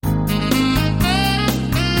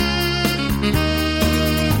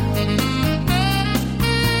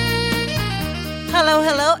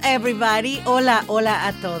Hello, everybody. Hola, hola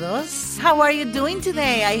a todos. How are you doing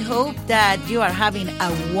today? I hope that you are having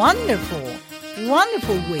a wonderful,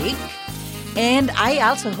 wonderful week. And I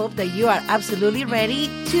also hope that you are absolutely ready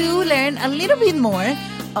to learn a little bit more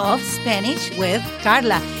of Spanish with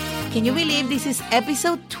Carla. Can you believe this is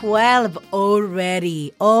episode 12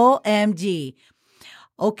 already? OMG.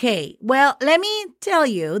 Okay, well, let me tell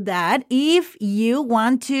you that if you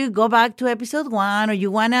want to go back to episode 1 or you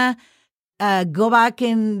want to go back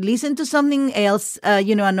and listen to something else,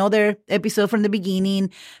 another episode from the beginning,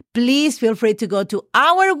 please feel free to go to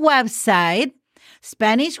our website,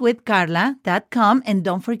 SpanishWithCarla.com. And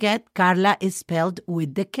don't forget, Carla is spelled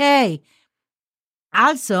with the K.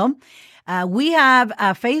 Also, we have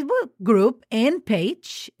a Facebook group and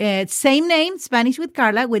page, same name, Spanish with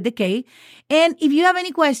Carla with the K. And if you have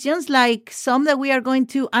any questions, like some that we are going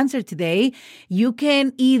to answer today, you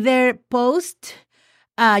can either post,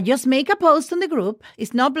 just make a post on the group.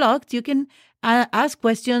 It's not blocked. You can ask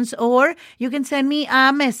questions, or you can send me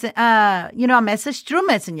a message through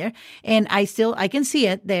Messenger, and I can see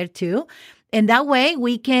it there too. And that way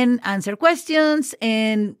we can answer questions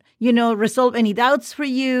and, resolve any doubts for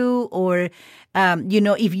you, or,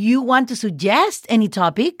 if you want to suggest any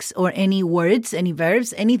topics or any words, any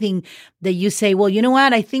verbs, anything that you say, well, you know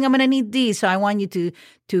what, I think I'm going to need this, so I want you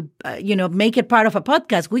to make it part of a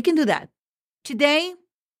podcast. We can do that. Today,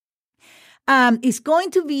 it's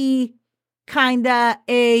going to be kind of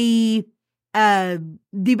a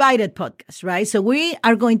divided podcast, right? So we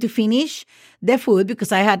are going to finish the food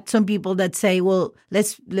because I had some people that say, well,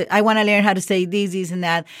 I want to learn how to say this, and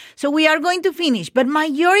that. So we are going to finish. But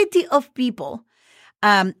majority of people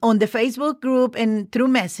on the Facebook group and through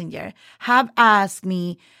Messenger have asked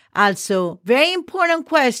me also very important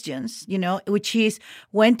questions, which is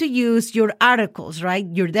when to use your articles, right?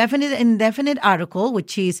 Your definite and indefinite article,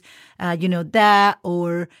 which is, the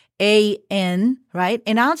or an, right?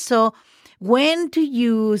 And also when to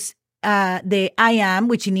use the I am,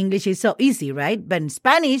 which in English is so easy, right? But in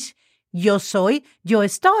Spanish, yo soy, yo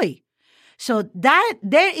estoy. So that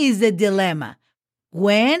there is the dilemma.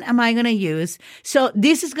 When am I going to use? So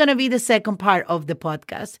this is going to be the second part of the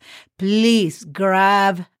podcast. Please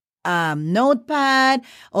grab notepad,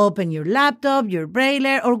 open your laptop, your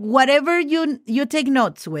braille, or whatever you take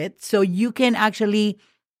notes with, so you can actually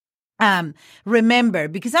remember,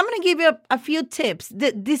 because I'm going to give you a few tips.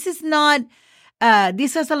 This is not,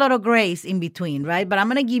 this has a lot of grace in between, right? But I'm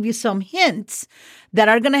going to give you some hints that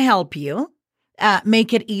are going to help you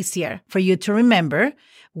make it easier for you to remember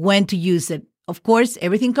when to use it. Of course,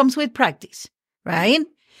 everything comes with practice, right?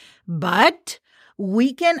 But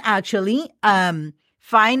we can actually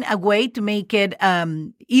find a way to make it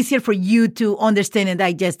easier for you to understand and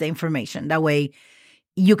digest the information. That way,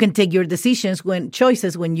 you can take your choices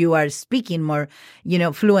when you are speaking more,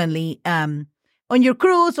 fluently on your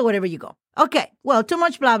cruise or wherever you go. Okay, well, too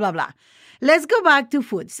much blah, blah, blah. Let's go back to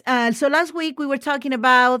foods. So last week we were talking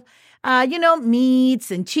about,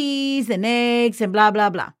 meats and cheese and eggs and blah, blah,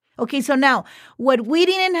 blah. Okay, so now what we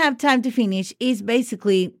didn't have time to finish is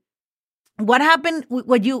basically what happened,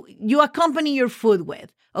 what you accompany your food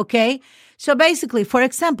with, okay? So basically, for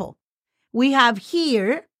example, we have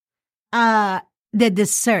here the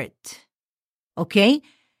dessert, okay?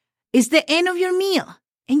 It's the end of your meal,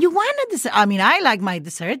 and you want a dessert. I mean, I like my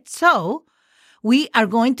dessert, so we are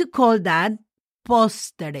going to call that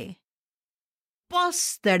postre.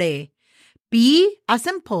 Postre. P as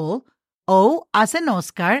in Paul, O as in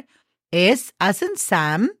Oscar, S as in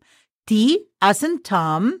Sam, T as in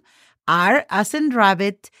Tom, R as in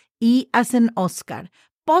rabbit, E as in Oscar.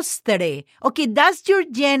 Postre. Okay, that's your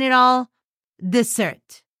general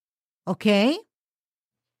dessert. Okay?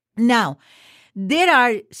 Now, there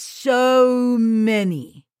are so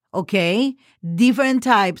many, okay, different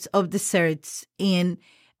types of desserts in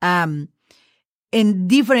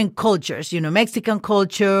different cultures, Mexican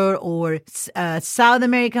culture or South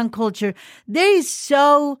American culture. There is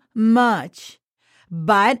so much,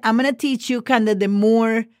 but I'm going to teach you kind of the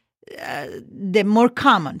more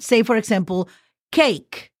common. Say, for example,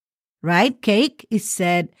 cake, right? Cake is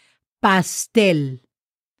said pastel.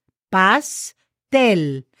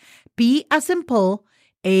 Pastel. P as in Paul,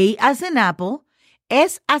 A as in apple,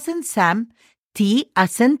 S as in Sam, T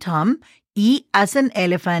as in Tom, E as in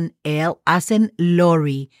elephant, L as in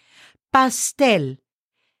lorry. Pastel.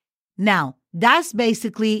 Now, that's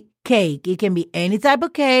basically cake. It can be any type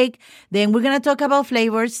of cake. Then we're going to talk about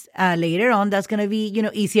flavors later on. That's going to be,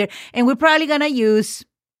 easier. And we're probably going to use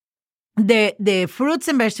the fruits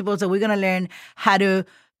and vegetables that we're going to learn how to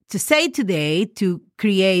to say today to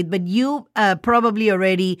create, but you probably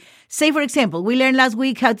already say, for example, we learned last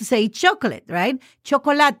week how to say chocolate, right?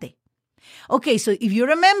 Chocolate. Okay, so if you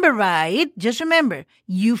remember right, just remember,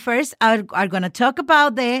 you first are going to talk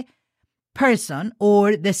about the person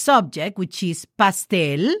or the subject, which is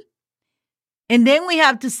pastel. And then we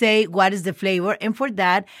have to say what is the flavor. And for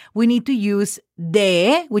that, we need to use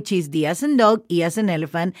de, which is D as in dog, E as in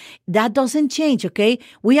elephant. That doesn't change, okay?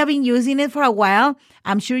 We have been using it for a while.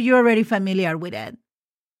 I'm sure you're already familiar with it.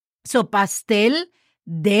 So, pastel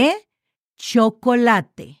de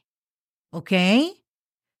chocolate, okay?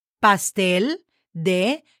 Pastel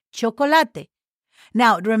de chocolate.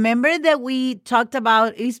 Now, remember that we talked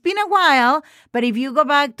about, it's been a while, but if you go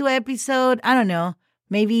back to episode, I don't know,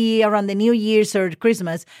 maybe around the New Year's or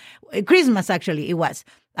Christmas actually it was.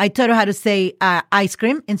 I taught her how to say ice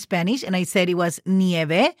cream in Spanish, and I said it was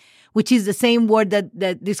nieve, which is the same word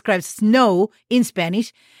that describes snow in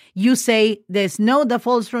Spanish. You say the snow that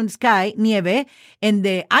falls from the sky, nieve, and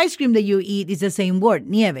the ice cream that you eat is the same word,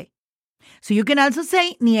 nieve. So you can also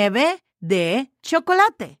say nieve de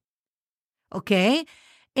chocolate, okay?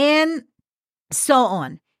 And so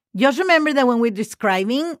on. Just remember that when we're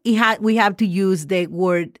describing, we have to use the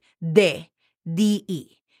word de,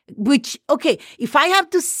 D-E, which, okay, if I have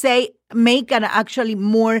to make an actually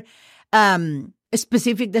more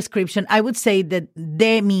specific description, I would say that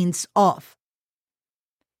de means of.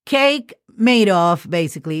 Cake made of,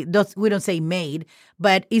 basically. We don't say made,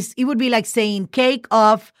 but it would be like saying cake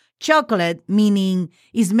of chocolate, meaning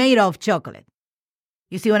it's made of chocolate.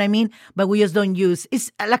 You see what I mean? But we just don't use,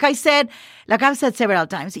 it's like I've said several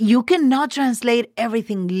times, you cannot translate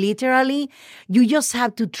everything literally. You just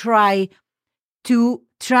have to try to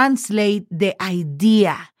translate the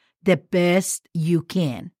idea the best you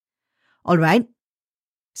can. All right?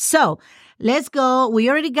 So let's go. We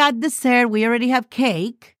already got dessert. We already have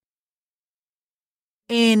cake.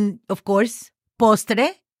 And of course, postre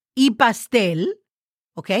y pastel.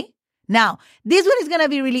 Okay? Now, this one is going to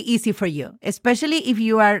be really easy for you, especially if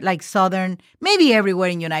you are like Southern, maybe everywhere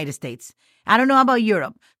in the United States. I don't know about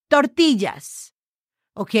Europe. Tortillas.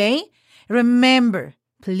 Okay? Remember,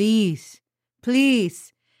 please,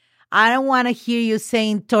 I don't want to hear you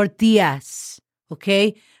saying tortillas.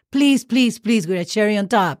 Okay? Please, with a cherry on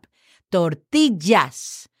top.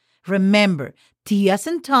 Tortillas. Remember, T as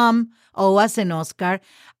in Tom, O as in Oscar,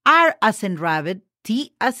 R as in rabbit,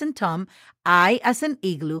 T as in Tom, I as in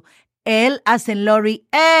igloo, L as in Lori,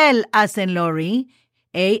 L as in Lori,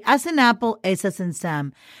 A as in apple, S as in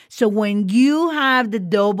Sam. So when you have the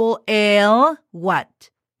double L, what?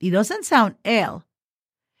 It doesn't sound L.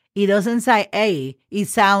 It doesn't say A. It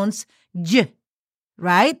sounds J,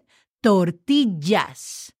 right?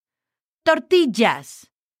 Tortillas. Tortillas.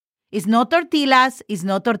 It's not tortillas, it's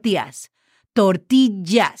not tortillas.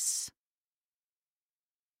 Tortillas.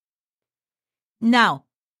 Now,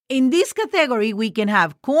 in this category, we can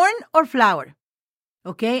have corn or flour,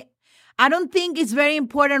 okay? I don't think it's very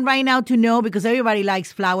important right now to know because everybody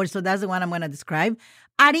likes flour, so that's the one I'm going to describe.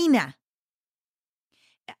 Harina.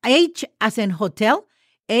 H as in hotel,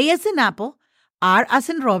 A as in apple, R as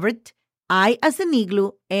in Robert, I as in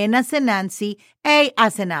igloo, N as in Nancy, A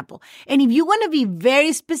as in apple. And if you want to be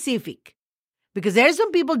very specific, because there are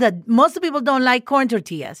some people that most people don't like corn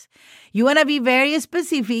tortillas. You want to be very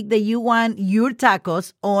specific that you want your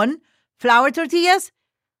tacos on flour tortillas?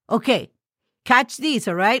 Okay, catch this,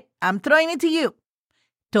 all right? I'm throwing it to you.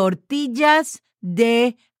 Tortillas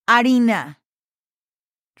de harina.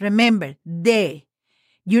 Remember, de.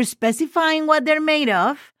 You're specifying what they're made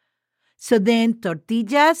of. So then,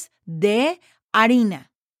 tortillas de harina.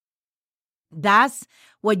 That's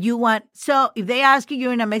what you want. So if they ask you,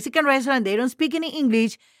 you're in a Mexican restaurant, they don't speak any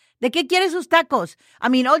English, ¿de qué quieres sus tacos? I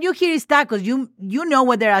mean, all you hear is tacos. You know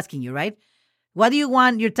what they're asking you, right? What do you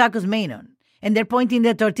want your tacos made on? And they're pointing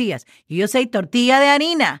the tortillas. You just say tortilla de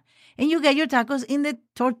harina, and you get your tacos in the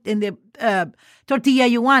tortilla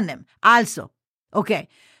you want them. Also, okay.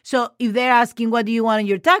 So if they're asking, what do you want on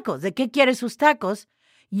your tacos? ¿De qué quieres sus tacos?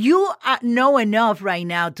 You know enough right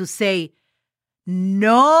now to say,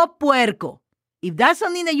 no puerco. If that's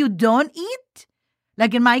something that you don't eat,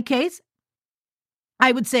 like in my case,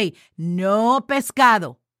 I would say, no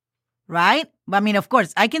pescado, right? I mean, of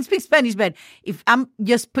course, I can speak Spanish, but if I'm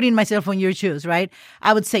just putting myself on your shoes, right?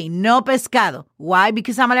 I would say, no pescado. Why?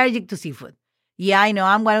 Because I'm allergic to seafood. Yeah, I know,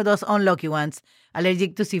 I'm one of those unlucky ones,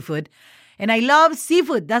 allergic to seafood. And I love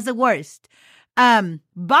seafood. That's the worst.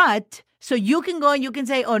 But, so you can go and you can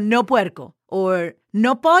say, oh, no puerco, or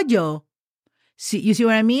no pollo. You see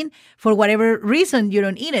what I mean? For whatever reason you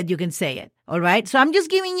don't eat it, you can say it. All right? So I'm just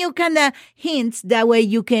giving you kind of hints. That way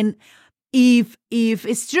you can if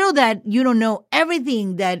it's true that you don't know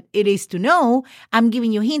everything that it is to know, I'm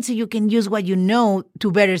giving you hints so you can use what you know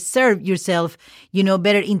to better serve yourself,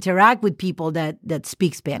 better interact with people that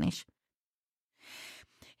speak Spanish.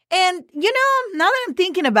 And, now that I'm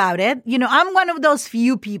thinking about it, I'm one of those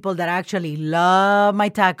few people that actually love my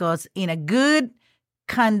tacos in a good,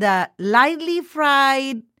 kind of lightly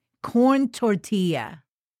fried corn tortilla.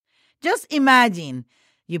 Just imagine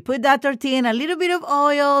you put that tortilla in a little bit of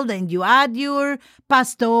oil, then you add your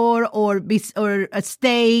pastor or a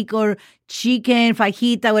steak or chicken,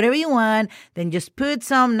 fajita, whatever you want. Then just put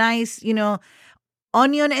some nice,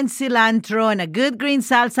 onion and cilantro and a good green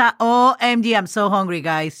salsa. OMG, I'm so hungry,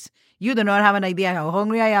 guys. You do not have an idea how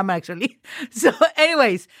hungry I am, actually. So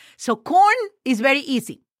anyways, corn is very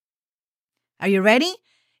easy. Are you ready?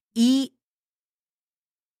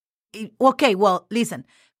 Okay, well, listen.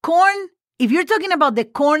 Corn, if you're talking about the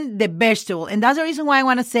corn, the vegetable, and that's the reason why I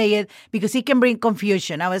want to say it, because it can bring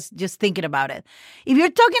confusion. I was just thinking about it. If you're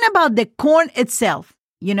talking about the corn itself,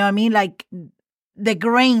 you know what I mean? Like the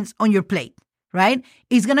grains on your plate. Right?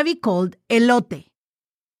 It's going to be called elote.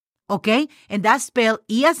 Okay? And that's spelled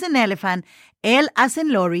E as in elephant, L as in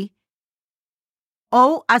lorry,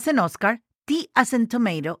 O as in Oscar, T as in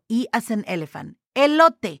tomato, E as in elephant.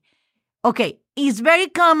 Elote. Okay. It's very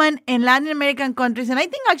common in Latin American countries, and I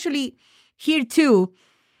think actually here too,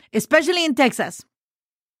 especially in Texas.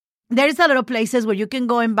 There's a lot of places where you can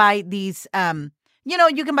go and buy these,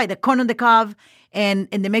 you can buy the corn on the cob, and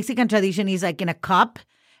in the Mexican tradition is like in a cup.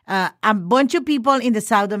 A bunch of people in the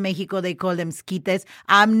south of Mexico, they call them squites.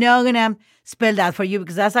 I'm not going to spell that for you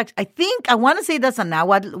because that's actually, I want to say that's a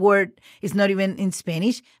Nahuatl word. It's not even in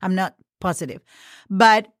Spanish. I'm not positive.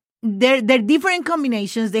 But they're different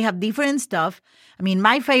combinations. They have different stuff. I mean,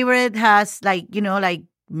 my favorite has like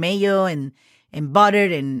mayo and butter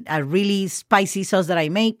and a really spicy sauce that I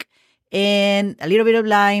make. And a little bit of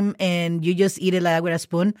lime, and you just eat it like with a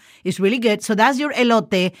spoon. It's really good. So that's your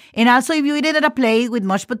elote. And also, if you eat it at a plate with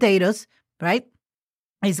mashed potatoes, right,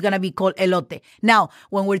 it's going to be called elote. Now,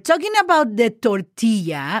 when we're talking about the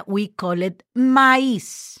tortilla, we call it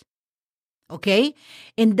maíz, okay?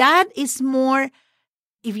 And that is more,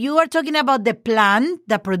 if you are talking about the plant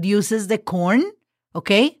that produces the corn,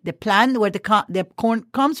 okay, the plant where the corn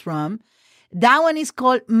comes from, that one is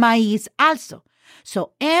called maíz also.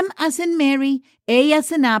 So M as in Mary, A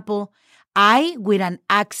as in apple, I with an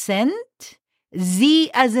accent,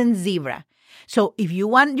 Z as in zebra. So if you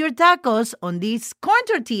want your tacos on this corn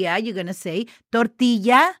tortilla, you're going to say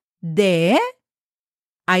tortilla de,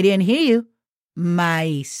 I didn't hear you,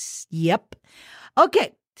 maíz. Yep.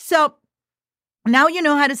 Okay, so now you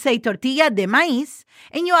know how to say tortilla de maíz,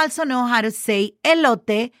 and you also know how to say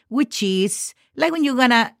elote, which is like when you're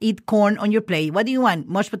going to eat corn on your plate. What do you want?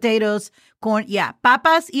 Mashed potatoes, corn? Yeah,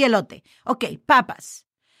 papas y elote. Okay, papas.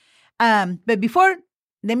 But before,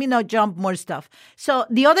 let me not jump more stuff. So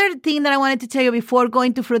the other thing that I wanted to tell you before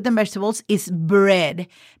going to fruit and vegetables is bread,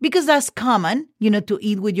 because that's common, to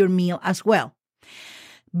eat with your meal as well.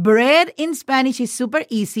 Bread in Spanish is super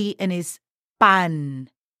easy and is pan.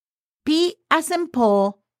 P as in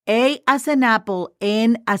Paul, A as in apple,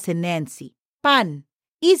 N as in Nancy. Pan.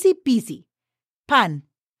 Easy peasy. Pan.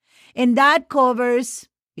 And that covers,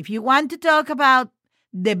 if you want to talk about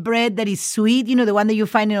the bread that is sweet, the one that you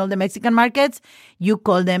find in all the Mexican markets, you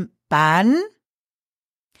call them pan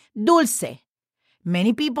dulce.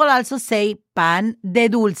 Many people also say pan de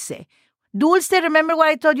dulce. Dulce, remember what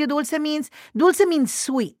I told you dulce means? Dulce means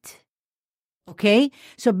sweet. Okay?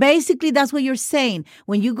 So basically that's what you're saying.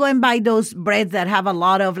 When you go and buy those breads that have a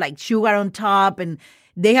lot of like sugar on top and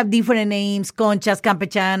they have different names, conchas,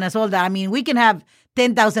 campechanas, all that. I mean, we can have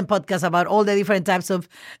 10,000 podcasts about all the different types of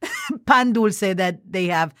pan dulce that they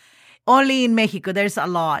have. Only in Mexico, there's a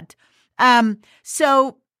lot.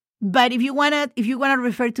 But if you wanna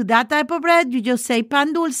refer to that type of bread, you just say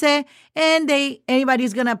pan dulce, and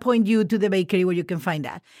anybody's gonna point you to the bakery where you can find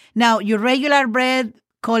that. Now, your regular bread,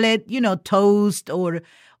 call it, toast or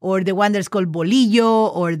the one that's called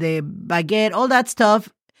bolillo or the baguette, all that stuff.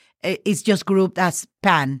 It's just grouped as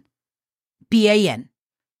pan, P-A-N,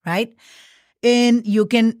 right? And you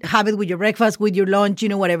can have it with your breakfast, with your lunch,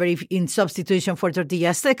 whatever, if in substitution for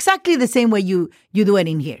tortillas. Exactly the same way you do it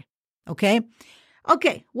in here, okay?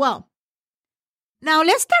 Okay, well, now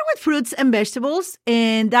let's start with fruits and vegetables,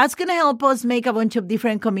 and that's going to help us make a bunch of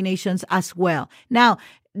different combinations as well. Now,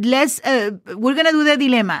 we're going to do the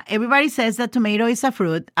dilemma. Everybody says that tomato is a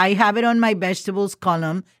fruit. I have it on my vegetables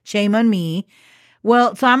column. Shame on me.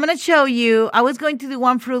 Well, so I'm going to show you. I was going to do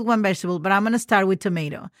one fruit, one vegetable, but I'm going to start with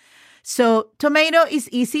tomato. So tomato is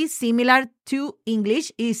easy, similar to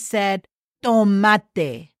English. It's said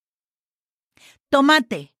tomate.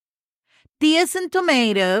 tomate. T as in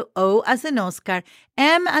tomato, O as in Oscar,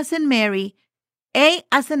 M as in Mary, A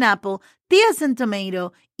as in apple, T as in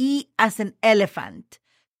tomato, E as in elephant.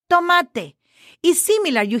 Tomate. It's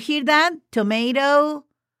similar. You hear that? Tomato,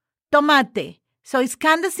 tomate. So it's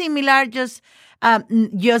kind of similar, just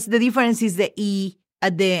the difference is the E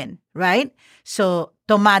at the end, right? So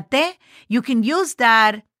tomate, you can use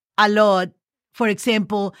that a lot. For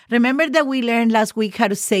example, remember that we learned last week how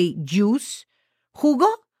to say juice? Jugo?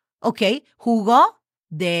 Okay, jugo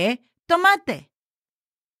de tomate.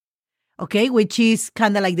 Okay, which is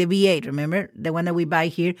kind of like the V8, remember? The one that we buy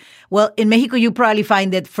here. Well, in Mexico, you probably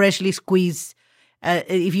find that freshly squeezed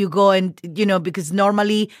if you go and, because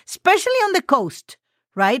normally, especially on the coast,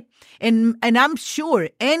 right? And I'm sure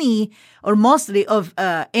any or mostly of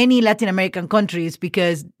any Latin American countries,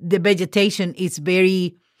 because the vegetation is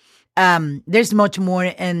very, there's much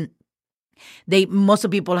more, and most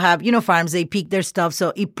of people have, farms, they pick their stuff.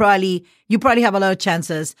 So you probably have a lot of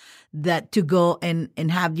chances that to go and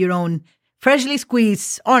have your own freshly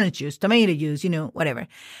squeezed orange juice, tomato juice, whatever.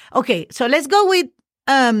 Okay, so let's go with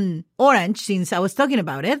orange, since I was talking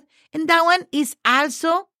about it. And that one is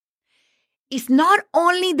also, it's not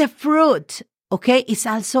only the fruit, okay? It's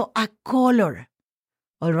also a color,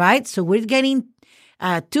 all right? So we're getting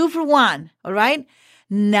 2 for 1, all right?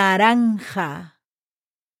 Naranja.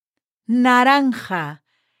 Naranja.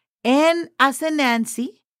 N as in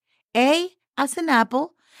Nancy, A as in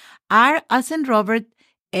apple, R as in Robert,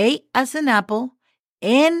 A as in apple,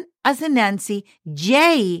 N as in Nancy,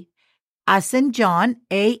 J as in John,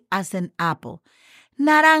 A as in apple.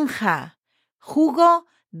 Naranja. Jugo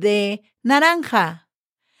de naranja.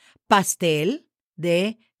 Pastel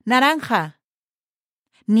de naranja.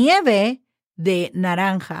 Nieve de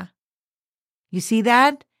naranja. You see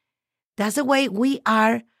that? That's the way we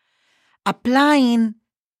are applying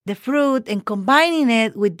the fruit and combining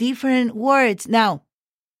it with different words. Now,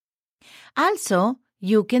 also,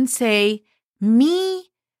 you can say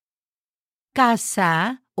mi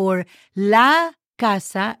casa or la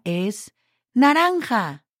casa es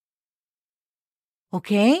naranja.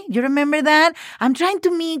 Okay? You remember that? I'm trying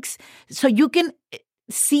to mix so you can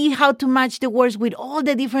see how to match the words with all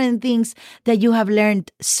the different things that you have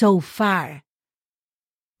learned so far.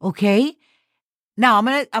 Okay? Now, I'm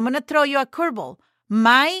gonna throw you a curveball.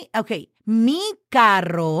 Mi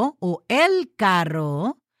carro o el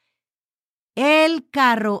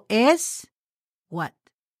carro es what?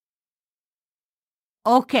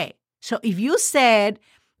 Okay, so if you said,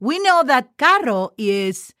 we know that carro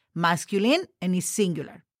is masculine and is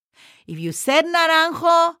singular. If you said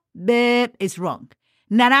naranjo, it's wrong.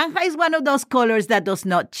 Naranja is one of those colors that does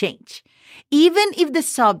not change. Even if the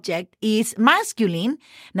subject is masculine,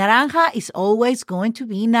 naranja is always going to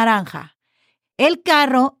be naranja. El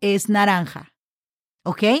carro es naranja.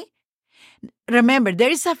 Okay? Remember, there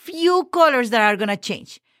is a few colors that are going to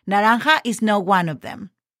change. Naranja is not one of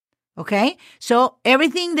them. Okay? So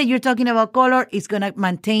everything that you're talking about color is going to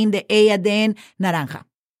maintain the A at the end, naranja.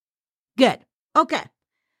 Good. Okay.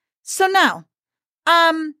 So now,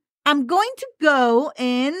 I'm going to go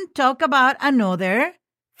and talk about another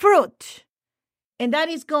fruit. And that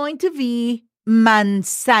is going to be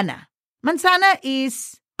manzana. Manzana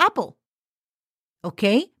is apple.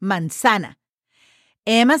 Okay? Manzana.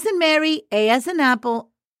 M as in Mary, A as in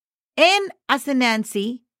apple, N as in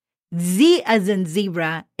Nancy, Z as in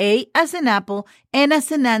zebra, A as in apple, N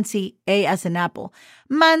as in Nancy, A as in apple.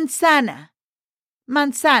 Manzana.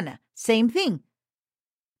 Manzana. Same thing.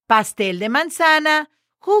 Pastel de manzana,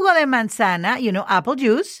 jugo de manzana, apple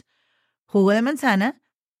juice, jugo de manzana.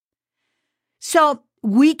 So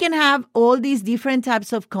we can have all these different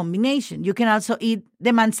types of combination. You can also eat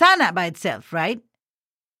the manzana by itself, right?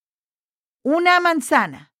 Una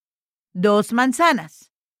manzana, dos manzanas.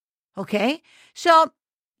 Okay? So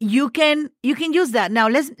you can use that. Now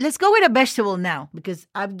let's go with a vegetable now, because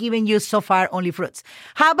I've given you so far only fruits.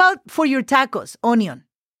 How about for your tacos, onion?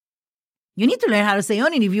 You need to learn how to say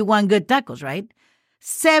onion if you want good tacos, right?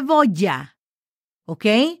 Cebolla.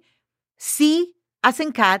 Okay? C as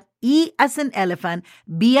in cat, E as in elephant,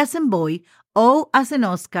 B as in boy, O as in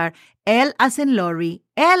Oscar, L as in Lorry,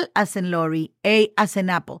 L as in Lorry, A as in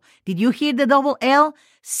apple. Did you hear the double L?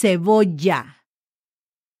 Cebolla.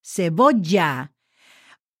 Cebolla.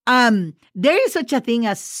 There is such a thing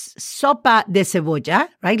as sopa de cebolla,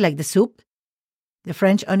 right? Like the soup, the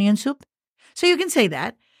French onion soup. So you can say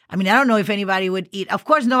that. I mean, I don't know if anybody would eat. Of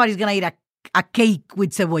course, nobody's going to eat a cake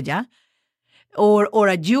with cebolla or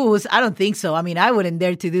a juice. I don't think so. I mean, I wouldn't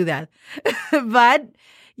dare to do that. But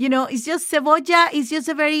It's just cebolla. It's just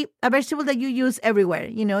a vegetable that you use everywhere,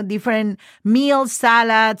 different meals,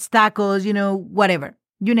 salads, tacos, whatever.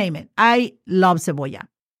 You name it. I love cebolla.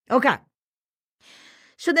 Okay.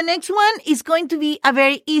 So the next one is going to be a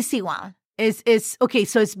very easy one. Okay,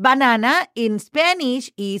 so it's banana. In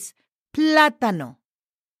Spanish is plátano.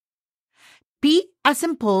 P as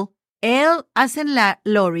in Paul, L as in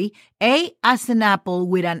lorry, A as in apple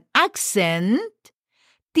with an accent,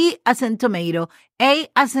 T as in tomato, A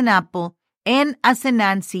as in apple, N as in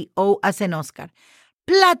Nancy, O as in Oscar.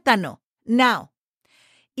 Plátano. Now,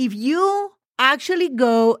 if you actually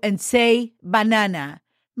go and say banana,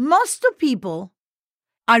 most of people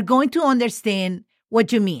are going to understand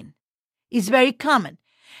what you mean. It's very common.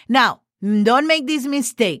 Now, don't make this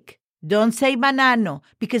mistake. Don't say banano,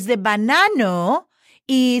 because the banano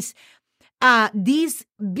is these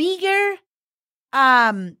bigger,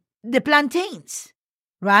 the plantains,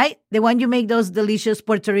 right? The one you make those delicious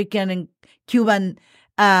Puerto Rican and Cuban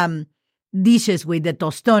dishes with the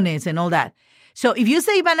tostones and all that. So if you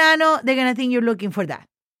say banano, they're going to think you're looking for that.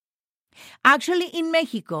 Actually, in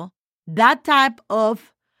Mexico, that type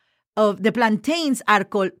of the plantains are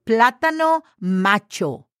called plátano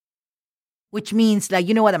macho, which means, like,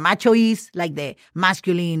 you know what a macho is? Like the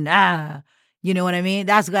masculine, you know what I mean?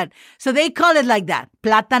 That's good. So they call it like that,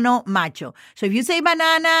 plátano macho. So if you say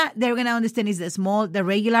banana, they're going to understand it's the small,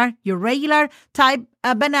 your regular type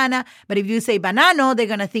of banana. But if you say banano, they're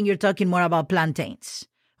going to think you're talking more about plantains.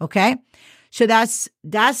 Okay? So that's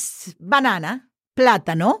banana,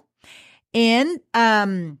 plátano. And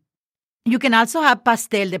you can also have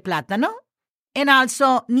pastel de plátano and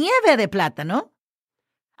also nieve de plátano.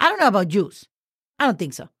 I don't know about juice. I don't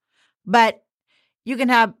think so. But you can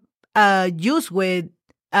have juice with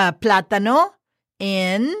plátano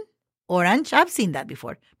and orange. I've seen that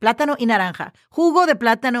before. Plátano y naranja. Jugo de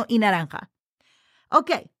plátano y naranja.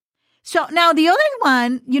 Okay. So now the other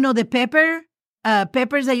one, the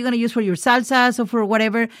peppers that you're going to use for your salsas or for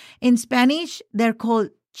whatever. In Spanish, they're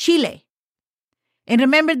called chile. And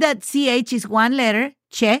remember that CH is one letter,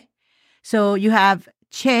 che. So you have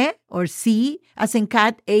che or C as in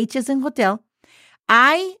cat, H as in hotel,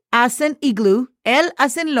 I as in igloo, L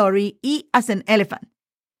as in lorry, E as in elephant.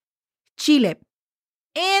 Chile.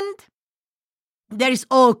 And there is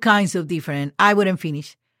all kinds of different, I wouldn't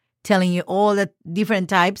finish telling you all the different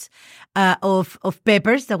types of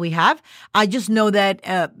peppers that we have. I just know that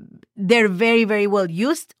they're very, very well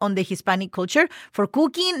used on the Hispanic culture for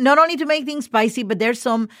cooking, not only to make things spicy, but there's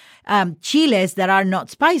some chiles that are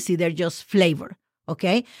not spicy. They're just flavor.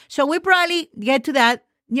 Okay? So we probably get to that,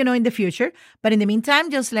 in the future. But in the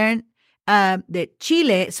meantime, just learn the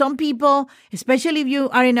chile. Some people, especially if you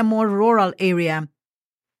are in a more rural area,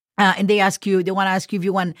 and they want to ask you if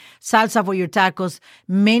you want salsa for your tacos.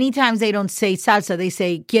 Many times they don't say salsa. They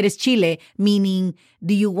say, ¿quieres chile? Meaning,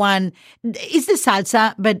 do you want, it's the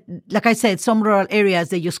salsa, but like I said, some rural areas,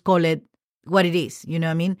 they just call it what it is. You know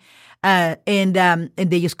what I mean? And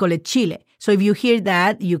they just call it chile. So if you hear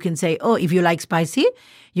that, you can say, oh, if you like spicy,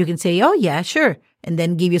 you can say, oh, yeah, sure. And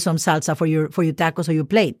then give you some salsa for your tacos or your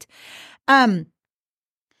plate. The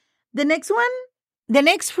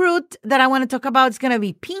next fruit that I want to talk about is going to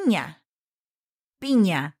be piña.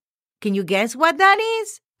 Piña. Can you guess what that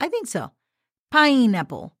is? I think so.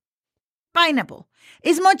 Pineapple. Pineapple.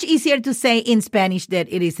 It's much easier to say in Spanish than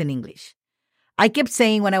it is in English. I kept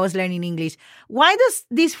saying when I was learning English, why does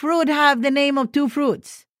this fruit have the name of two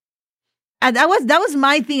fruits? And that was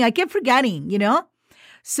my thing. I kept forgetting,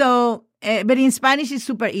 So, but in Spanish, it's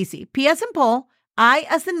super easy. P as in Paul, I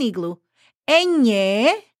as in igloo,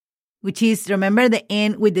 ñ, which is, remember the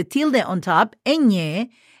N with the tilde on top, ñ,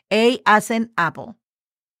 A as in apple.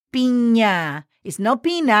 Piña. It's not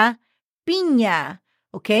pina, piña.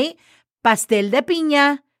 Okay? Pastel de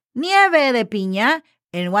piña, nieve de piña,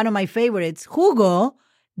 and one of my favorites, jugo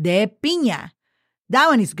de piña. That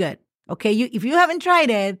one is good. Okay? If you haven't tried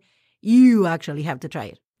it, you actually have to try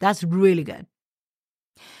it. That's really good.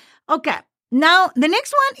 Okay. Now, the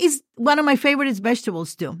next one is one of my favorite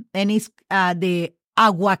vegetables too, and it's the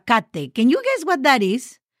aguacate. Can you guess what that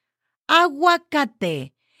is?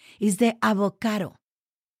 Aguacate is the avocado.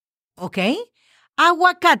 Okay?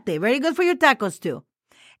 Aguacate. Very good for your tacos too.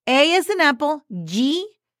 A as in apple, G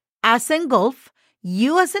as in golf,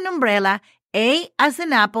 U as in umbrella, A as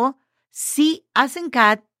in apple, C as in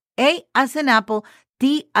cat, A as in apple,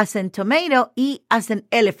 T as in tomato, E as in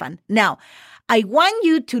elephant. Now, I want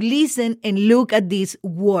you to listen and look at this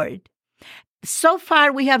word. So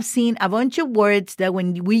far, we have seen a bunch of words that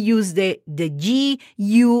when we use the G,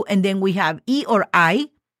 U, and then we have E or I,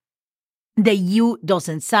 the U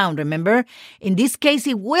doesn't sound, remember? In this case,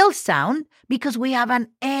 it will sound because we have an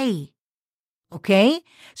A. Okay?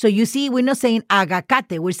 So you see, we're not saying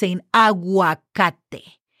agacate, we're saying aguacate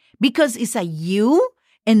because it's a U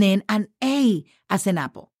and then an A as an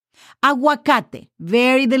apple. Aguacate,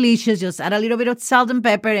 very delicious. Just add a little bit of salt and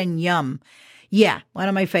pepper and yum. Yeah, one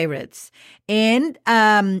of my favorites. And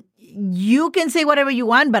you can say whatever you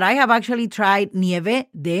want, but I have actually tried nieve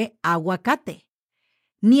de aguacate.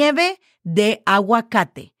 Nieve de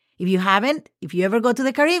aguacate. If you haven't, if you ever go to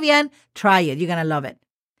the Caribbean, try it. You're going to love it.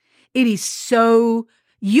 It is so,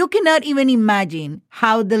 you cannot even imagine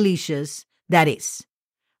how delicious that is.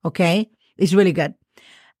 Okay? It's really good.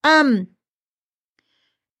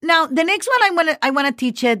 Now, the next one I want to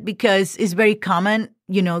teach it because it's very common,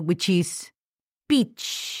 which is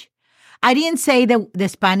peach. I didn't say the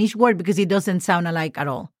Spanish word because it doesn't sound alike at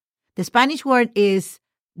all. The Spanish word is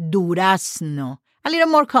durazno. A little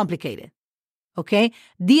more complicated. Okay?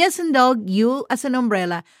 D as in dog, U as an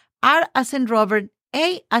umbrella, R as in Robert,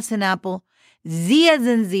 A as in apple, Z as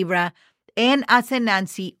in zebra, N as in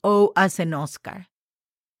Nancy, O as in Oscar.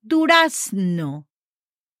 Durazno.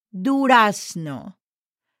 Durazno.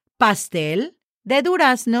 Pastel de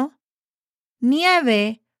durazno.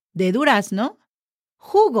 Nieve de durazno.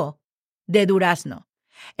 Jugo de durazno.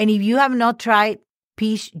 And if you have not tried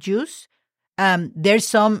peach juice, there's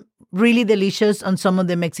some really delicious on some of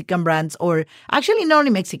the Mexican brands, or actually not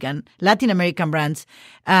only Mexican, Latin American brands.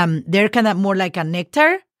 They're kind of more like a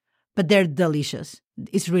nectar, but they're delicious.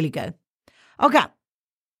 It's really good. Okay.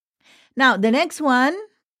 Now, the next one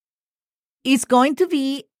is going to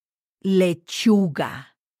be lechuga.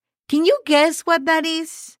 Can you guess what that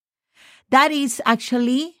is? That is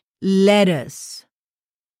actually lettuce.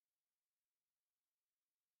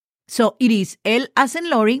 So it is L as in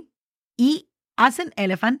lorry, E as in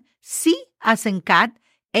elephant, C as in cat,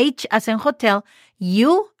 H as in hotel,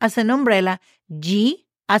 U as in umbrella, G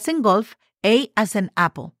as in golf, A as in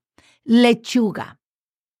apple. Lechuga.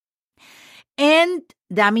 And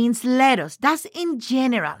that means lettuce. That's in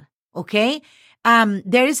general, okay?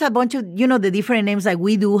 There is a bunch of, the different names like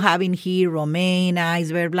we do have in here, romaine,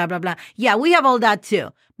 iceberg, blah, blah, blah. Yeah, we have all that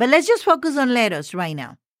too. But let's just focus on lettuce right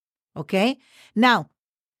now, okay? Now,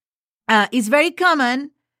 it's very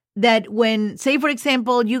common that when, say, for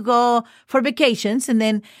example, you go for vacations and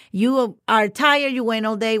then you are tired, you went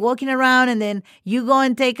all day walking around, and then you go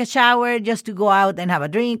and take a shower just to go out and have a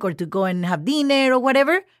drink or to go and have dinner or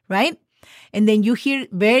whatever, right? And then you hear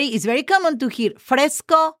it's very common to hear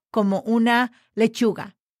fresco como una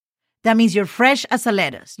lechuga. That means you're fresh as a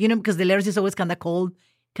lettuce, because the lettuce is always kind of cold,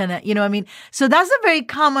 you know what I mean? So that's a very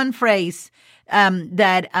common phrase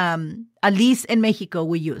that at least in Mexico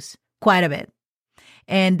we use quite a bit.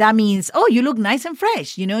 And that means, oh, you look nice and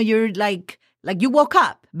fresh. You're like you woke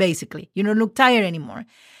up, basically. You don't look tired anymore.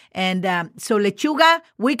 And so lechuga,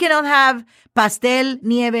 we cannot have pastel,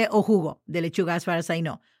 nieve, or jugo de lechuga as far as I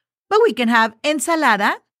know. But we can have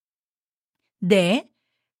ensalada de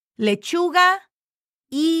lechuga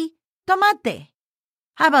y tomate.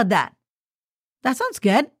 How about that? That sounds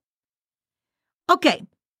good. Okay.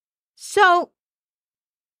 So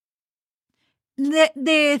the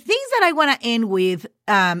things that I want to end with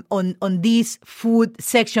on this food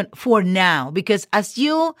section for now, because as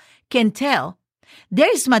you can tell,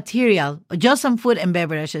 there is material just on food and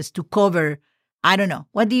beverages to cover, I don't know,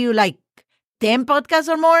 what do you like, 10 podcasts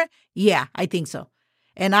or more? Yeah, I think so.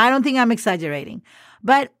 And I don't think I'm exaggerating.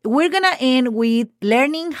 But we're going to end with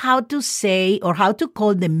learning how to say or how to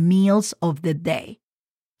call the meals of the day.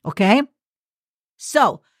 Okay?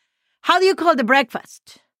 So, how do you call the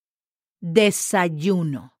breakfast?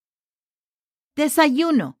 Desayuno.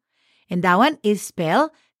 Desayuno. And that one is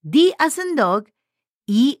spelled D as in dog,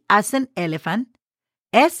 E as in elephant,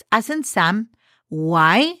 S as in Sam,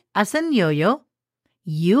 Y as in yo-yo,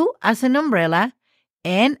 U as in umbrella,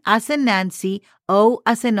 N as in Nancy, O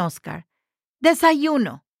as in Oscar.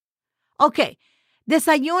 Desayuno. Okay.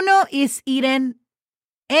 Desayuno is eaten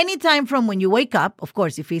anytime from when you wake up. Of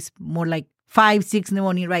course, if it's more like 5, 6 in the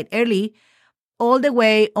morning, right, early, all the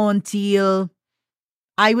way until,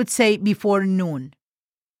 I would say, before noon.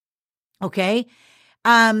 Okay?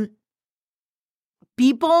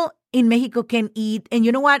 People in Mexico can eat, and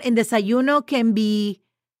you know what? And desayuno can be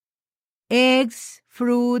eggs,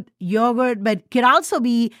 fruit, yogurt, but can also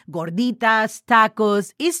be gorditas,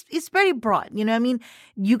 tacos. It's very broad. You know what I mean?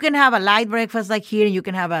 You can have a light breakfast like here, and you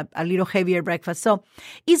can have a little heavier breakfast. So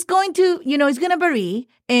it's going to, it's going to vary,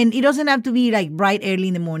 and it doesn't have to be like bright early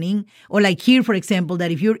in the morning, or like here, for example, that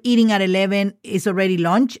if you're eating at 11, it's already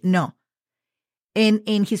lunch. No.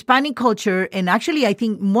 in Hispanic culture, and actually I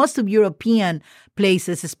think most of European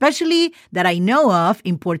places, especially that I know of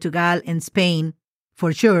in Portugal and Spain,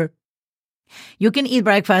 for sure, you can eat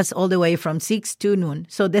breakfast all the way from 6 to noon.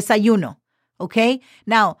 So desayuno, okay?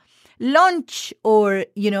 Now, lunch, or,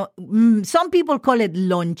 some people call it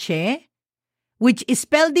lonche, which is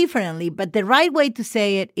spelled differently, but the right way to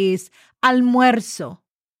say it is almuerzo.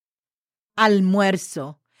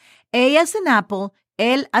 Almuerzo. A as in apple,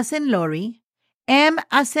 L as in Lori, M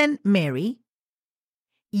as in Mary,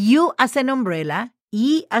 U as in umbrella,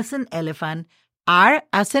 E as in elephant, R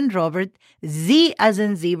as in Robert, Z as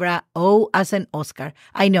in zebra, O as in Oscar.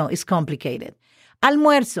 I know, it's complicated.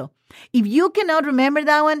 Almuerzo. If you cannot remember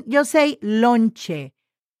that one, just say lonche,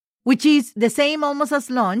 which is the same almost as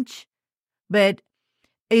lunch, but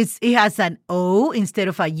it has an O instead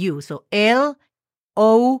of a U. So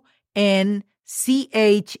Lonche.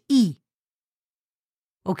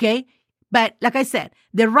 Okay? But like I said,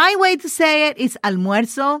 the right way to say it is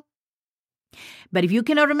almuerzo. But if you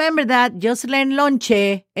cannot remember that, just learn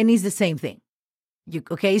lonche, and it's the same thing.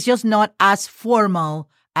 Okay? It's just not as formal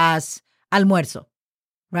as almuerzo,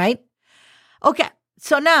 right? Okay.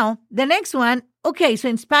 So now, the next one, okay, so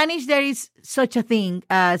in Spanish, there is such a thing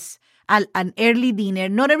as an early dinner.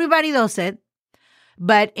 Not everybody does it,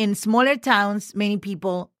 but in smaller towns, many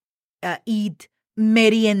people eat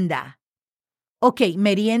merienda. Okay,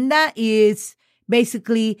 merienda is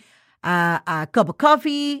basically a cup of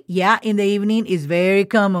coffee. Yeah, in the evening is very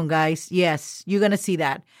common, guys. Yes, you're going to see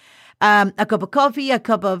that. A cup of coffee, a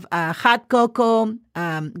cup of hot cocoa,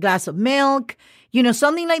 glass of milk,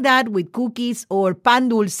 something like that with cookies or pan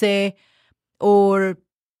dulce or,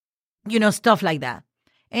 stuff like that.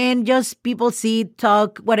 And just people sit,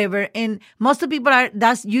 talk, whatever. And most of people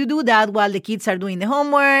you do that while the kids are doing the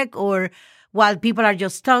homework or while people are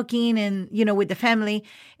just talking and, with the family,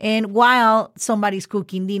 and while somebody's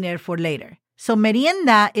cooking dinner for later. So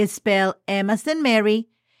merienda is spelled M as in Mary,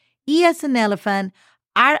 E as in elephant,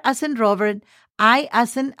 R as in Robert, I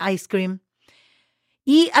as in ice cream,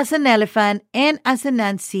 E as in elephant, N as in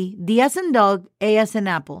Nancy, D as in dog, A as in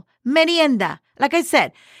apple. Merienda. Like I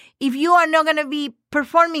said, if you are not going to be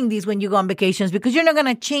performing these when you go on vacations, because you're not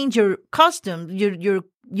going to change your costume, the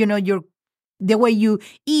way you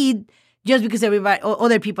eat, just because everybody or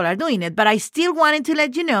other people are doing it. But I still wanted to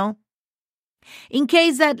let you know, in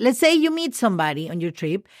case that, let's say you meet somebody on your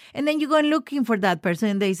trip, and then you go and looking for that person,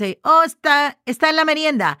 and they say, oh, está en la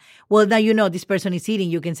merienda. Well, now this person is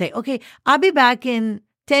eating. You can say, okay, I'll be back in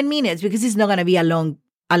 10 minutes, because it's not going to be a long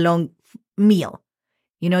meal.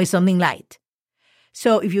 It's something light.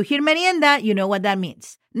 So if you hear merienda, you know what that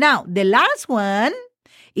means. Now, the last one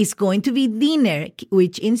is going to be dinner,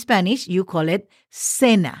 which in Spanish, you call it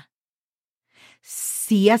cena.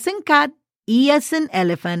 C as in cat, E as in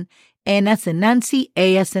elephant, N as in Nancy,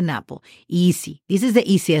 A as in apple. Easy. This is the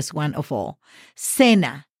easiest one of all.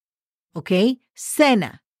 Cena. Okay?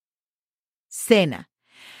 Cena. Cena.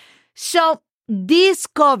 So this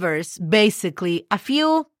covers basically a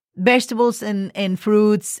few vegetables and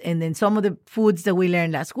fruits, and then some of the foods that we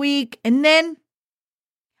learned last week. And then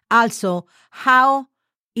also, how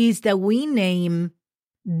is that we name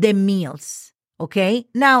the meals. Okay?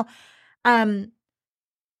 Now,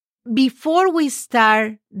 before we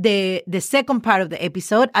start the second part of the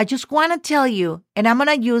episode, I just want to tell you, and I'm going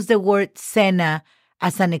to use the word cena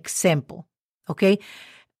as an example, okay?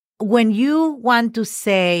 When you want to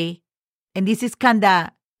say, and this is kind of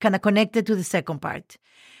connected to the second part,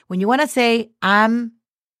 when you want to say,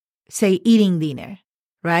 say eating dinner,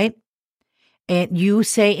 right? And you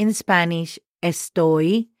say in Spanish,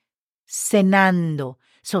 estoy cenando.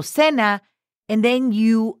 So cena, and then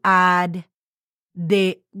you add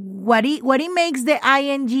what it makes the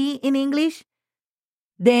ing in English,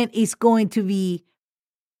 then it's going to be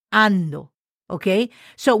ando. Okay,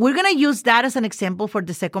 so we're going to use that as an example for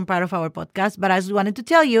the second part of our podcast. But I just wanted to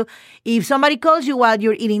tell you, if somebody calls you while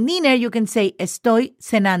you're eating dinner, you can say estoy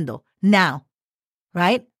cenando now,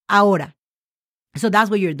 right? Ahora. So that's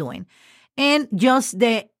what you're doing, and just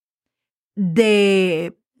the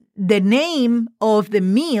name of the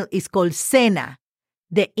meal is called cena.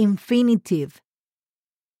 The infinitive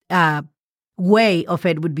way of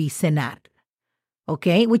it would be cenar,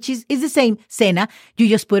 okay? Which is the same, cena. You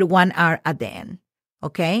just put one R at the end,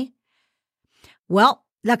 okay? Well,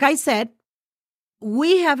 like I said,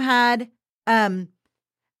 we have had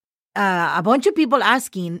a bunch of people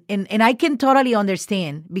asking, and I can totally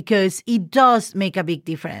understand, because it does make a big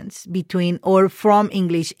difference between or from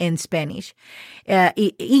English and Spanish.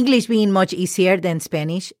 English being much easier than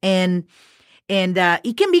Spanish, and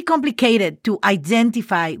it can be complicated to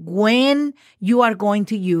identify when you are going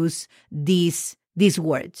to use these these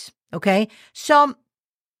words. Okay. So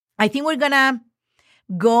I think we're going to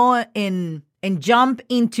go in and jump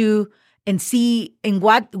into and see in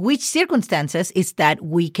which circumstances is that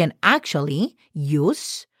we can actually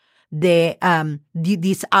use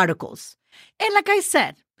these articles. And like I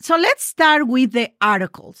said, so let's start with the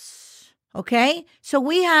articles. Okay. So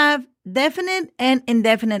we have definite and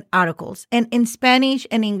indefinite articles. And in Spanish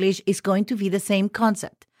and English, it's going to be the same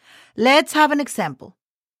concept. Let's have an example.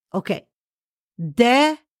 Okay.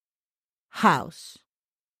 The house.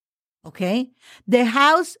 Okay. The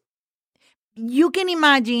house, you can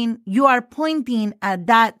imagine you are pointing at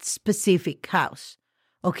that specific house.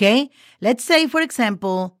 Okay. Let's say, for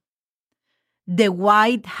example, the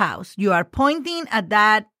White House. You are pointing at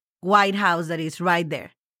that White House that is right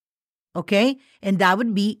there. Okay. And that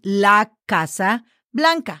would be La Casa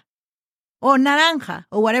Blanca or naranja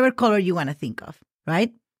or whatever color you want to think of,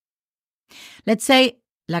 right? Let's say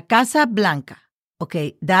La Casa Blanca.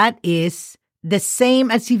 Okay. That is the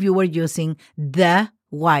same as if you were using the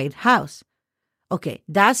White House. Okay.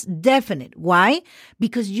 That's definite. Why?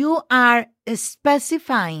 Because you are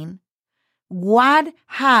specifying what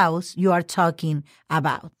house you are talking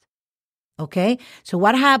about. Okay. So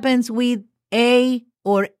what happens with a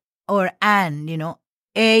or an,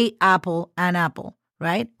 a apple, an apple,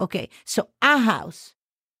 right? Okay. So a house.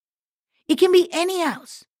 It can be any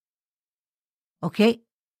house. Okay.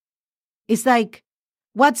 It's like,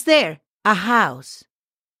 what's there? A house.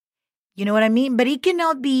 You know what I mean? But it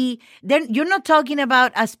cannot be, then you're not talking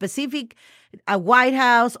about a White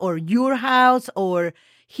House or your house or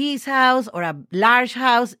his house or a large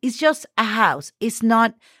house. It's just a house. It's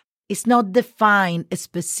not defined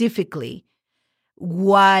specifically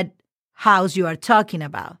what house you are talking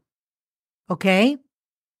about. Okay?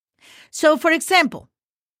 So, for example,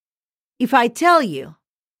 if I tell you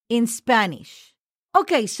in Spanish,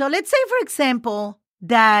 okay, so let's say, for example,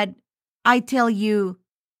 that I tell you,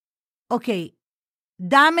 okay,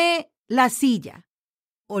 dame la silla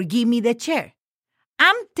or give me the chair.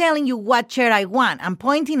 I'm telling you what chair I want. I'm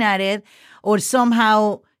pointing at it, or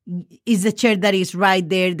somehow is the chair that is right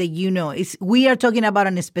there that we are talking about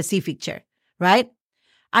a specific chair, right?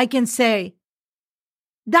 I can say,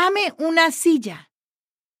 dame una silla,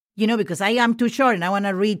 because I am too short and I want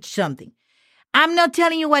to reach something. I'm not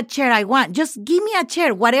telling you what chair I want. Just give me a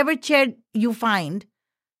chair, whatever chair you find,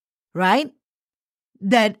 right,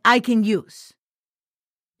 that I can use.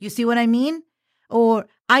 You see what I mean? Or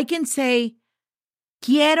I can say,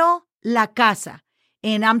 quiero la casa.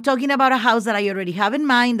 And I'm talking about a house that I already have in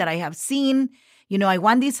mind, that I have seen. I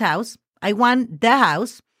want this house. I want the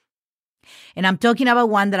house. And I'm talking about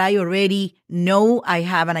one that I already know. I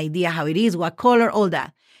have an idea how it is, what color, all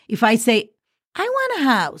that. If I say, I want a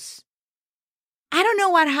house, I don't know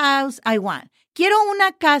what house I want. Quiero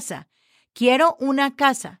una casa. Quiero una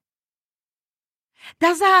casa.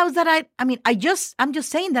 That's the house that I'm just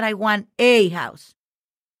saying that I want a house.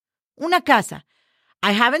 Una casa.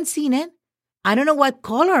 I haven't seen it. I don't know what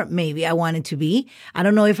color maybe I want it to be. I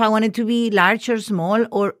don't know if I want it to be large or small,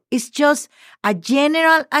 or it's just a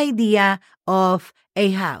general idea of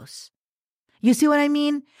a house. You see what I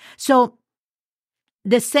mean? So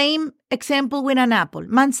the same example with an apple.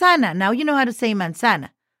 Manzana. Now you know how to say manzana,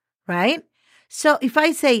 right? So if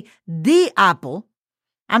I say the apple,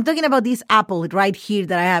 I'm talking about this apple right here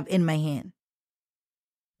that I have in my hand,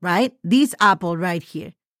 right? This apple right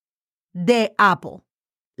here. The apple.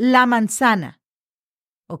 La manzana.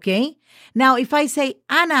 Okay? Now, if I say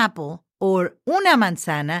an apple or una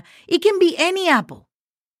manzana, it can be any apple.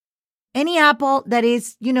 Any apple that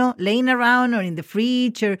is, laying around or in the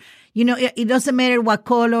fridge, or, it doesn't matter what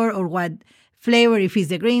color or what flavor, if it's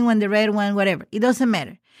the green one, the red one, whatever. It doesn't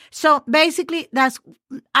matter. So basically,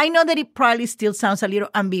 I know that it probably still sounds a little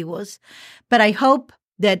ambiguous, but I hope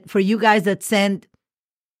that for you guys that send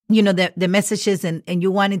the messages and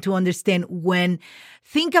you wanted to understand when,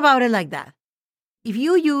 think about it like that. If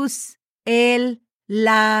you use el,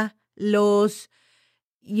 la, los,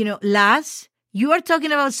 las, you are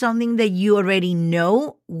talking about something that you already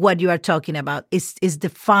know what you are talking about. Is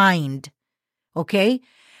defined. Okay?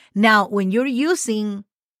 Now, when you're using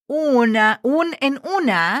una, and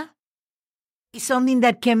una, is something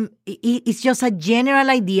that it's just a general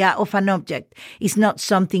idea of an object. It's not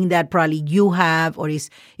something that probably you have, or it's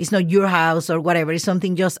not your house or whatever. It's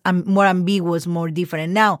something just more ambiguous, more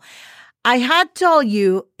different. Now, I had told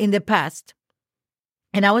you in the past,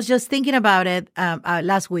 and I was just thinking about it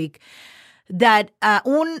last week, that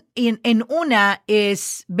in una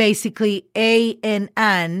is basically a and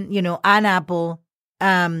an apple,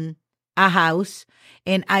 a house.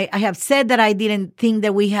 And I have said that I didn't think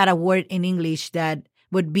that we had a word in English that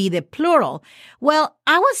would be the plural. Well,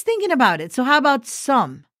 I was thinking about it. So how about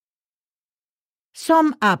some?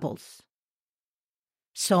 Some apples.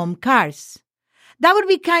 Some cars. That would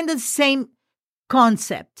be kind of the same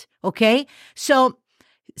concept, okay? So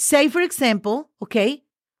say, for example, okay,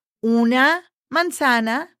 una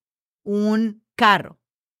manzana, un carro.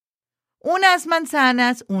 Unas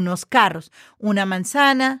manzanas, unos carros. Una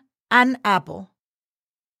manzana, an apple,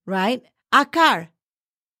 right? A car.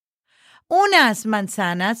 Unas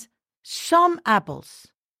manzanas, some apples.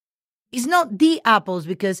 It's not the apples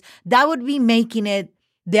because that would be making it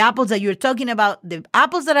the apples that you're talking about. The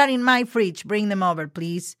apples that are in my fridge, bring them over,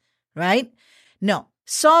 please, right? No,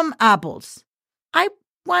 some apples. I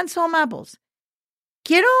want some apples.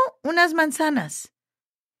 Quiero unas manzanas.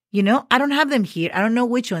 You know, I don't have them here. I don't know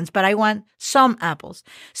which ones, but I want some apples.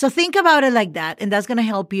 So think about it like that, and that's going to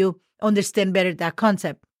help you understand better that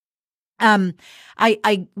concept. I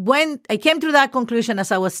came to that conclusion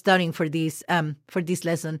as I was studying for this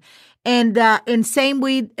lesson, and same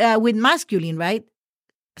with masculine, right?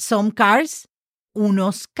 Some cars,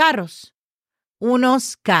 unos carros,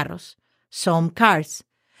 some cars.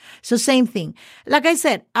 So same thing. Like I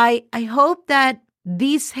said, I hope that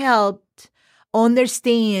this helped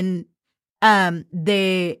understand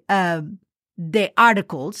the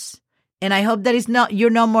articles, and I hope that you're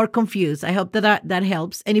not more confused. I hope that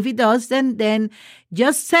helps. And if it does, then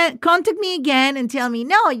just contact me again and tell me,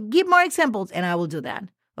 no, give more examples, and I will do that.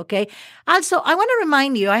 Okay. Also, I want to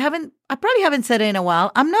remind you, I probably haven't said it in a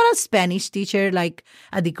while. I'm not a Spanish teacher, like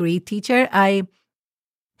a degree teacher. I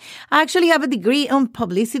actually have a degree on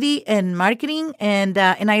publicity and marketing, and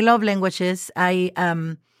I love languages. I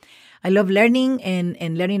love learning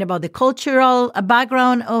and learning about the cultural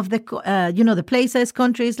background of the places,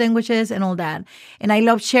 countries, languages, and all that. And I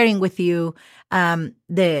love sharing with you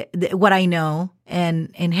what I know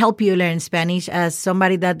and help you learn Spanish. As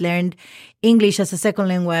somebody that learned English as a second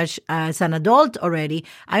language as an adult already,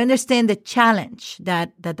 I understand the challenge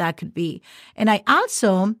that could be. And I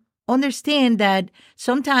also understand that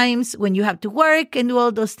sometimes when you have to work and do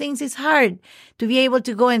all those things, it's hard to be able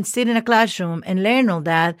to go and sit in a classroom and learn all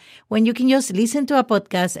that when you can just listen to a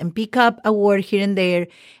podcast and pick up a word here and there,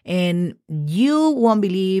 and you won't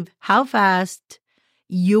believe how fast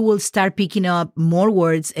you will start picking up more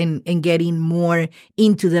words and getting more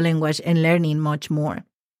into the language and learning much more.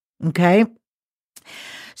 Okay?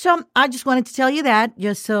 So I just wanted to tell you that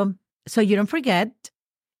just so you don't forget.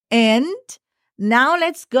 And now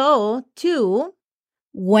let's go to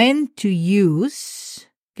when to use,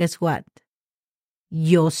 guess what?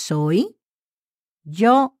 Yo soy,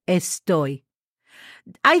 yo estoy.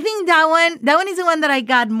 I think that one is the one that I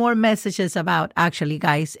got more messages about, actually,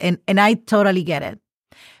 guys. And I totally get it.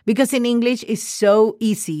 Because in English, it's so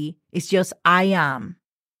easy. It's just I am.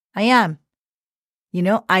 I am. You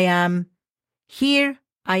know, I am here.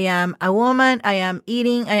 I am a woman. I am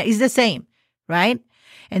eating. It's the same, right?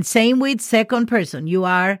 And same with second person. You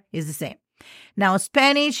are is the same. Now,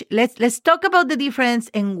 Spanish, let's talk about the difference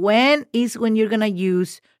and when is when you're going to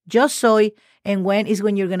use yo soy and when is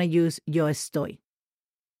when you're going to use yo estoy.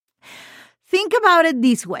 Think about it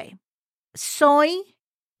this way.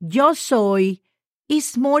 Yo soy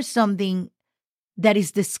is more something that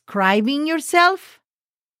is describing yourself,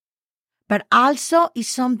 but also is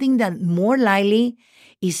something that more likely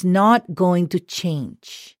is not going to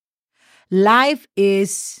change. Life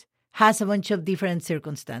has a bunch of different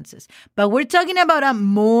circumstances, but we're talking about a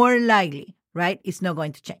more likely, right? It's not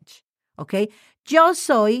going to change, okay? Yo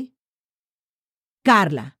soy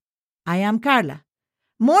Carla. I am Carla.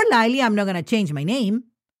 More likely, I'm not going to change my name.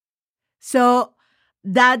 So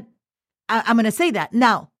that, I'm going to say that.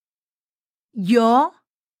 Now, yo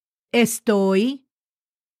estoy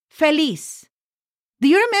feliz. Do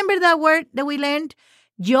you remember that word that we learned?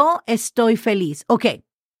 Yo estoy feliz. Okay.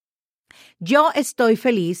 Yo estoy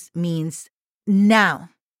feliz means now.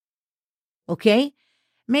 Okay?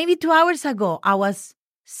 Maybe 2 hours ago, I was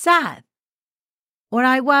sad or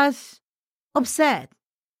I was upset,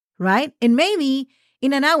 right? And maybe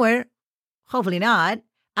in an hour, hopefully not,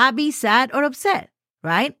 I'll be sad or upset,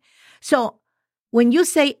 right? So when you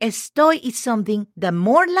say estoy is something that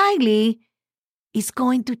more likely is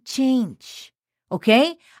going to change,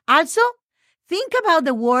 okay? Also, think about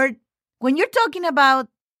the word, when you're talking about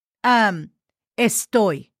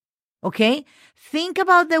estoy, okay? Think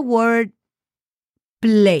about the word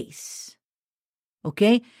place,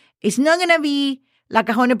 okay? It's not going to be like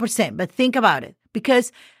 100%, but think about it.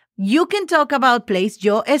 Because you can talk about place.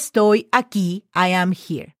 Yo estoy aquí. I am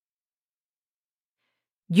here.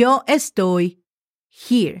 Yo estoy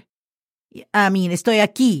here. Estoy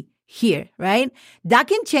aquí, here, right? That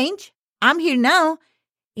can change. I'm here now.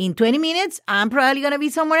 In 20 minutes, I'm probably going to be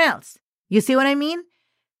somewhere else. You see what I mean?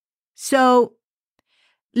 So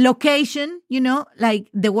location, like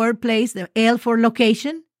the word place, the L for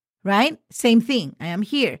location, right? Same thing. I am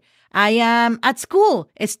here. I am at school.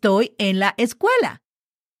 Estoy en la escuela,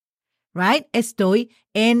 right? Estoy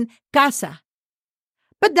en casa.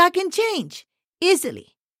 But that can change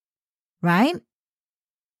easily, right?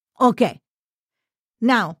 Okay.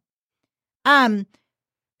 Now,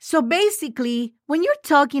 so basically, when you're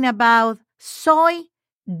talking about soy,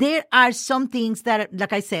 there are some things that,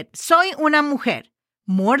 like I said, soy una mujer.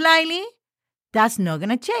 More likely, that's not going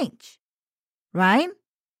to change, right?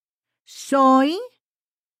 Soy,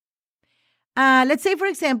 let's say, for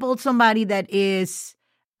example, somebody that is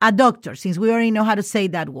a doctor, since we already know how to say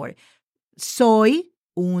that word. Soy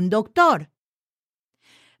un doctor.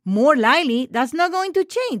 More likely, that's not going to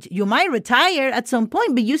change. You might retire at some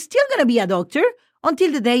point, but you're still going to be a doctor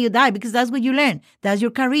until the day you die, because that's what you learn. That's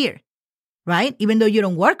your career, right? Even though you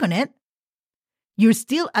don't work on it, you're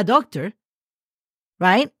still a doctor,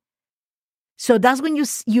 right? So that's when you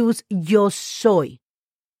use yo soy.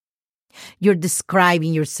 You're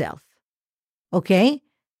describing yourself, okay?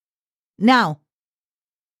 Now,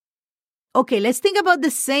 okay, let's think about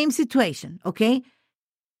the same situation, okay?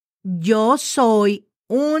 Yo soy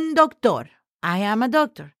un doctor. I am a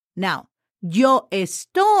doctor. Now, yo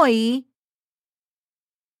estoy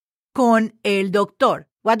con el doctor.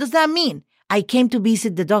 What does that mean? I came to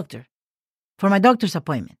visit the doctor for my doctor's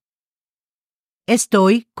appointment.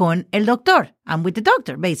 Estoy con el doctor. I'm with the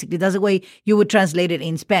doctor, basically. That's the way you would translate it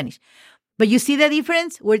in Spanish. But you see the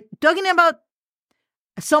difference? We're talking about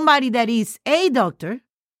somebody that is a doctor.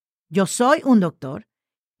 Yo soy un doctor.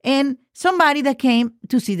 And somebody that came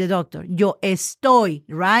to see the doctor. Yo estoy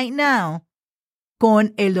right now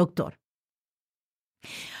con el doctor.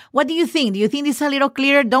 What do you think? Do you think this is a little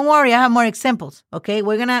clearer? Don't worry, I have more examples, okay?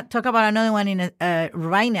 We're going to talk about another one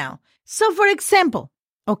right now. So, for example,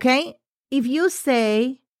 okay, if you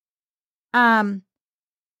say,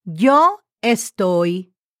 yo estoy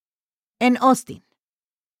en Austin,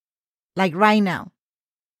 like right now,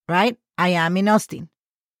 right? I am in Austin.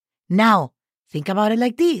 Now, think about it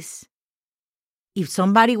like this. If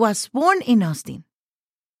somebody was born in Austin,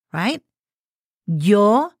 right?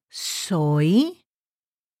 Yo soy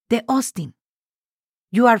de Austin.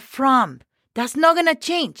 You are from. That's not going to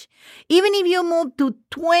change. Even if you move to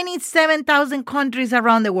 27,000 countries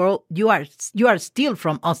around the world, you are still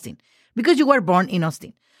from Austin because you were born in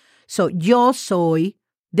Austin. So, yo soy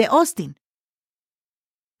de Austin.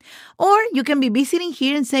 Or you can be visiting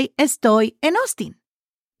here and say, estoy en Austin.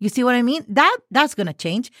 You see what I mean? That's going to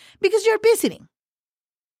change because you're visiting.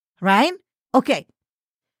 Right? Okay.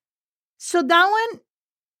 So that one,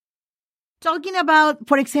 talking about,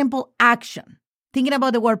 for example, action. Thinking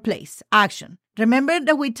about the word place, action. Remember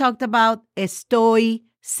that we talked about estoy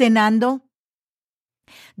cenando?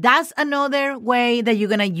 That's another way that you're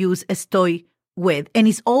going to use estoy with. And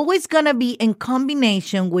it's always going to be in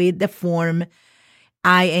combination with the form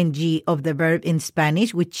ing of the verb in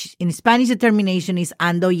Spanish, which in Spanish the termination is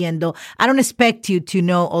ando, yendo. I don't expect you to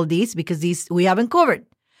know all this because these we haven't covered.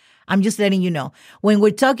 I'm just letting you know. When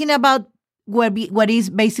we're talking about what is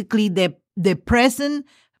basically the present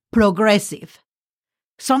progressive,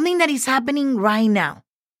 something that is happening right now,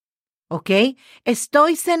 okay?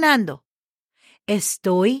 Estoy cenando.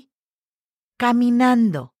 Estoy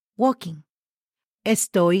caminando, walking.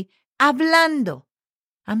 Estoy hablando.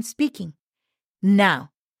 I'm speaking.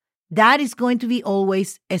 Now, that is going to be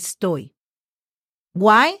always estoy.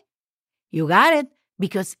 Why? You got it.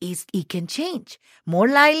 Because it can change. More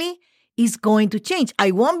likely, it's going to change. I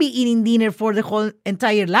won't be eating dinner for the whole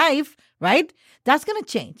entire life, right? That's going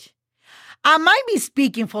to change. I might be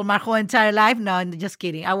speaking for my whole entire life. No, I'm just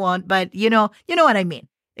kidding. I won't. But you know what I mean.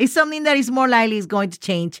 It's something that is more likely is going to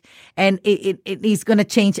change, and it is going to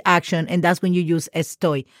change action, and that's when you use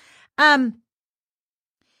estoy. Now,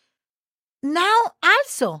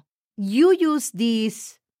 also, you use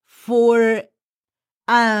this for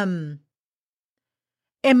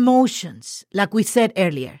emotions, like we said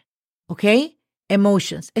earlier, okay?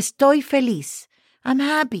 Emotions. Estoy feliz. I'm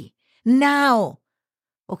happy. Now,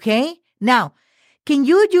 okay? Now, can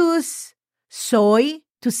you use soy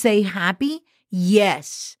to say happy?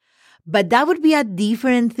 Yes, but that would be a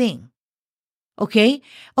different thing, okay?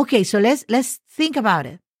 Okay, so let's think about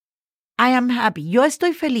it. I am happy. Yo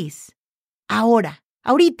estoy feliz. Ahora,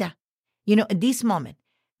 ahorita, at this moment.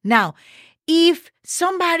 Now, if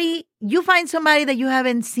you find somebody that you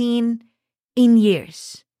haven't seen in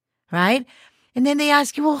years, right? And then they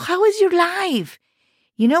ask you, well, how is your life?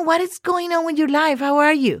 What is going on with your life? How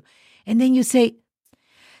are you? And then you say,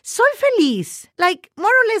 soy feliz. Like,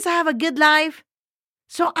 more or less, I have a good life.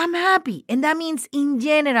 So I'm happy. And that means, in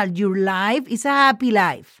general, your life is a happy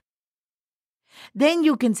life. Then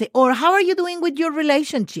you can say, or how are you doing with your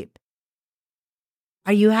relationship?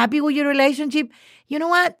 Are you happy with your relationship? You know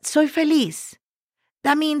what? Soy feliz.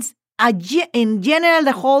 That means, in general,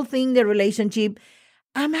 the whole thing, the relationship,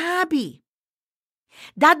 I'm happy.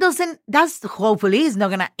 That's hopefully is not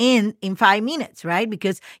going to end in 5 minutes, right?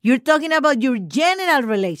 Because you're talking about your general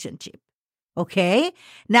relationship. Okay?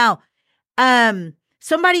 Now,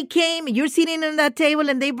 somebody came, you're sitting on that table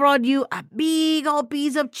and they brought you a big old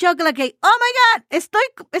piece of chocolate cake. Oh my God, estoy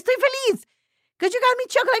feliz because you got me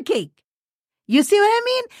chocolate cake. You see what I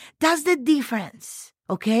mean? That's the difference,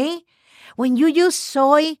 okay? When you use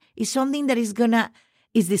soy, it's something that is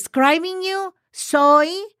describing you. Soy,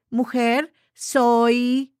 mujer,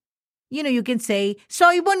 soy, you can say,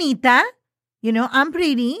 soy bonita, I'm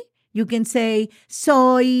pretty. You can say,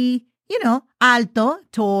 soy, alto,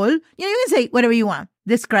 tall. You can say whatever you want,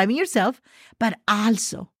 describing yourself, but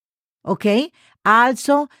also, okay?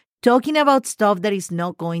 Also talking about stuff that is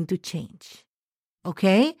not going to change,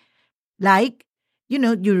 okay? Like,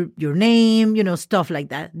 your name, stuff like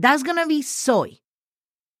that. That's going to be soy,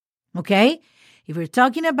 okay? If we're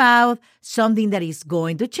talking about something that is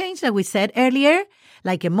going to change, like we said earlier,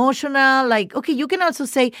 like emotional, like, okay, you can also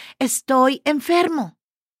say, estoy enfermo,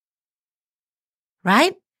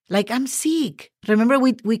 right? Like, I'm sick. Remember,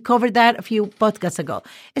 we covered that a few podcasts ago.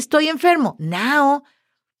 Estoy enfermo. Now,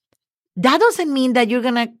 that doesn't mean that you're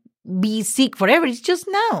going to be sick forever. It's just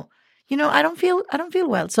now. I don't feel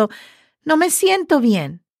well. So, no me siento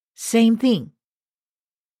bien. Same thing,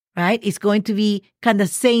 right? It's going to be kind of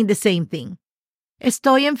saying the same thing.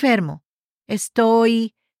 Estoy enfermo.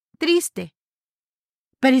 Estoy triste.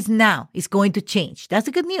 But it's now. It's going to change. That's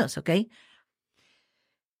the good news, okay?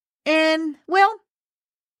 And, well,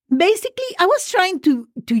 basically, I was trying to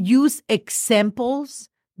use examples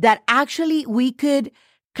that actually we could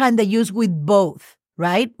kind of use with both,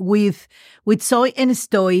 right? With soy and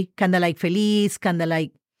estoy, kind of like feliz, kind of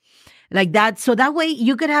like that. So that way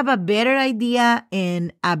you could have a better idea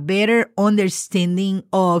and a better understanding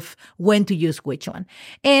of when to use which one.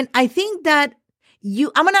 And I think that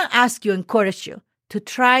I'm going to ask you, encourage you to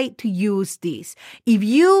try to use this. If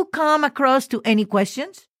you come across to any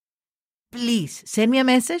questions, please send me a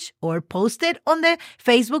message or post it on the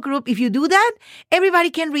Facebook group. If you do that, everybody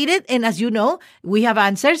can read it. And as you know, we have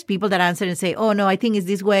answers, people that answer and say, oh, no, I think it's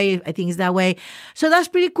this way. I think it's that way. So that's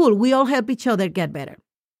pretty cool. We all help each other get better.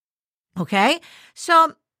 Okay?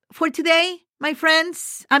 So for today, my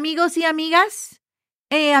friends, amigos y amigas,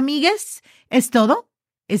 amigues, es todo.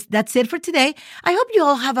 That's it for today. I hope you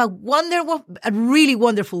all have a really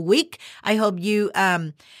wonderful week. I hope you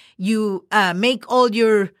make all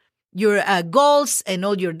your goals and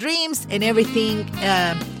all your dreams and everything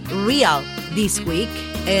real this week.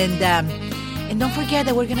 And don't forget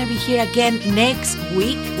that we're going to be here again next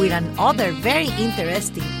week with another very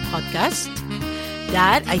interesting podcast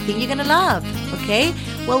that I think you're going to love. Okay?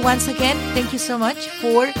 Well, once again, thank you so much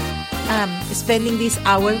for spending this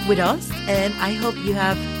hour with us. And I hope you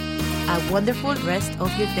have a wonderful rest of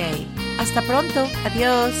your day. Hasta pronto.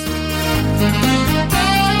 Adiós.